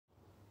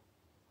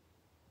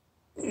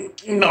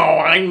No,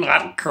 I'm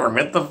not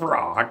Kermit the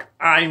Frog.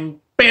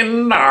 I'm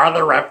Pindar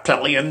the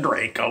reptilian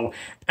Draco.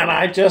 And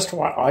I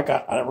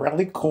got a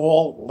really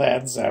cool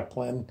Led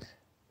Zeppelin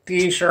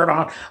t-shirt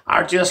on.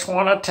 I just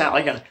want to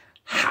tell you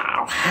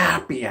how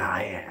happy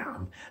I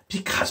am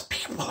because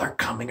people are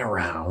coming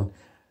around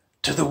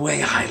to the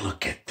way I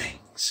look at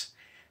things.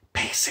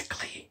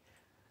 Basically,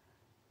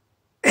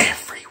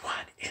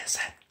 everyone is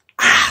an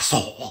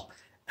asshole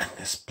on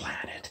this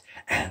planet,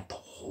 and the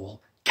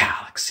whole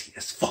galaxy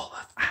is full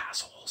of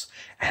assholes.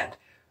 And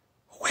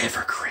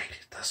whoever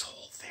created this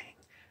whole thing,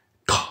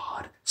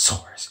 God,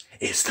 Source,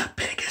 is the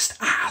biggest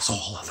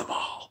asshole of them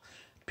all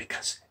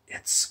because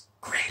it's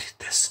created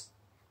this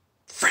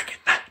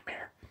friggin'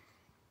 nightmare.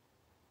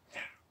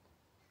 Yeah,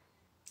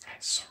 I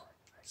swore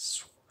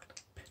a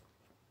little bit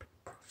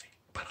profane,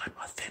 but I'm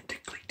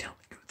authentically telling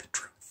you the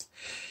truth.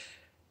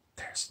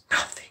 There's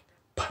nothing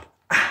but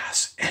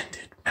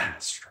ass-ended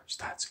masters.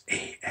 That's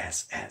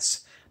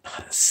ASS,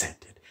 not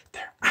ascended.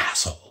 They're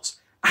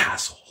assholes,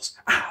 assholes,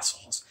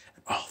 assholes.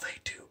 And all they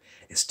do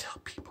is tell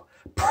people,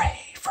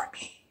 pray for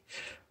me.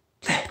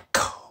 Let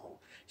go.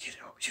 You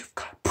know, you've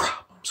got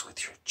problems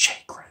with your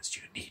chakras.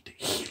 You need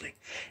healing.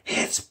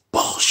 It's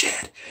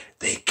bullshit.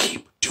 They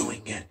keep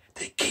doing it.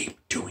 They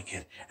keep doing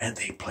it. And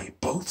they play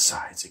both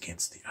sides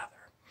against the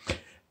other.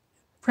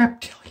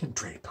 Reptilian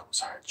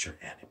Dracos aren't your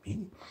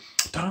enemy.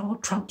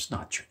 Donald Trump's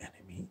not your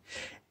enemy.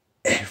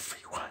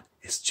 Everyone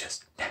is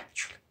just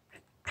naturally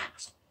an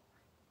asshole.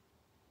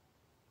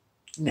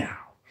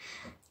 Now,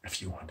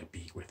 if you want to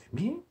be with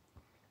me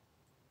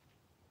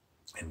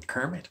and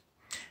Kermit,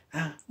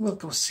 we'll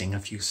go sing a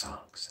few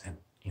songs. And,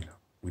 you know,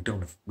 we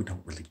don't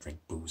really drink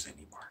booze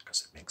anymore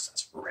because it makes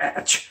us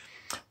rich.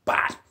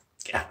 But,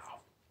 you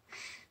know,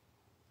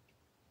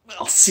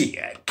 we'll see you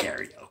at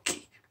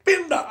karaoke.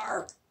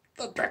 Pindar,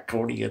 the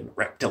draconian,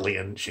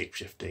 reptilian,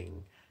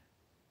 shape-shifting.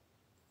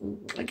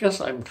 I guess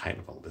I'm kind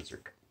of a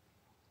lizard.